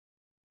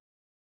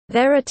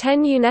There are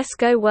 10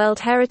 UNESCO World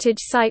Heritage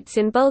Sites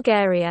in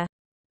Bulgaria.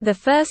 The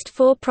first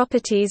 4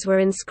 properties were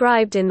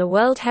inscribed in the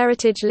World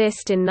Heritage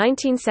List in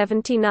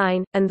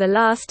 1979, and the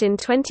last in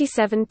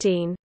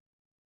 2017.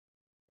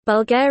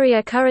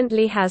 Bulgaria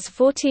currently has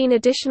 14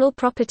 additional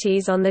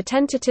properties on the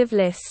tentative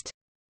list.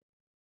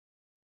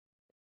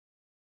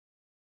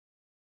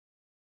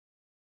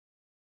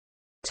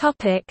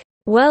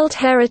 World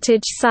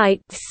Heritage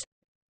Sites.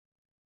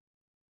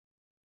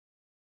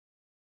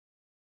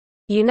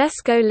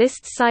 UNESCO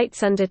lists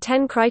sites under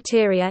 10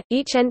 criteria,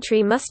 each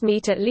entry must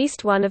meet at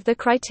least one of the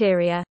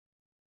criteria.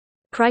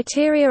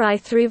 Criteria I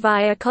through V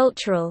are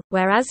cultural,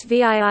 whereas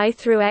VII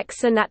through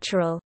X are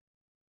natural.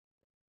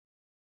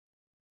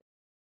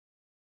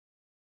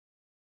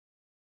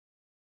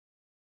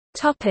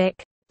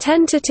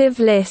 Tentative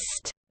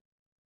list.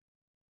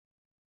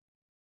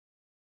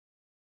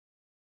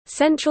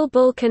 Central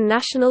Balkan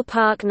National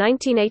Park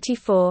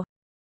 1984.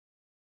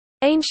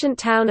 Ancient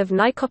town of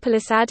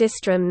Nicopolis ad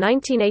Istrum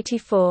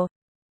 1984.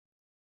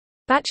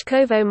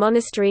 Bachkovo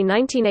Monastery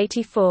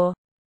 1984.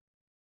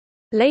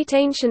 Late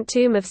ancient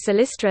tomb of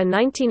Silistra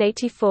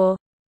 1984.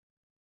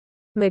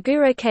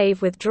 Magura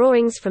cave with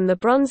drawings from the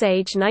Bronze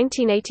Age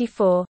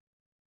 1984.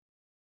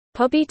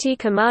 Pobiti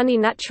Kamani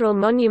Natural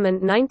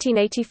Monument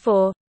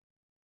 1984.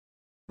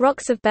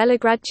 Rocks of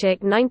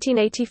Belogradchik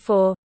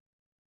 1984.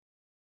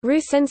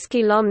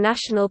 Rusensky Lom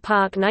National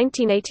Park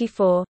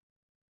 1984.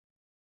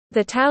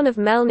 The town of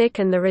Melnik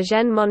and the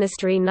Rezhen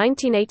Monastery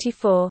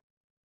 1984.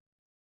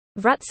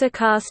 Vratsa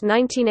Karst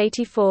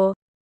 1984.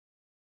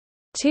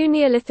 2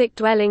 Neolithic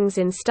dwellings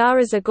in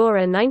Stara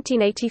Zagora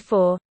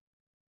 1984.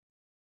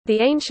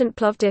 The ancient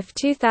Plovdiv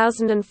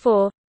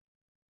 2004.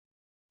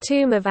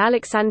 Tomb of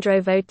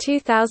Alexandrovo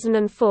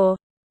 2004.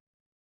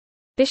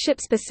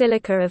 Bishop's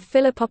Basilica of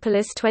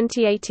Philippopolis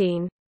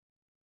 2018.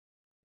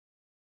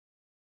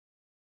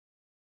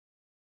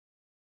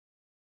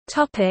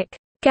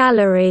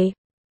 Gallery.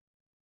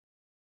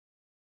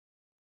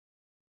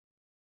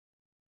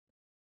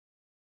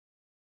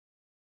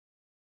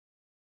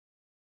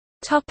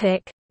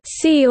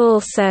 See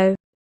also: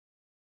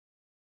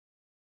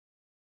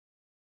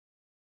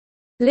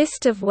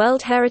 List of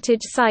World Heritage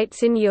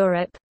Sites in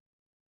Europe.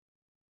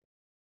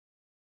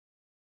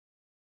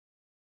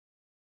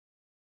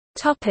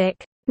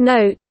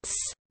 Notes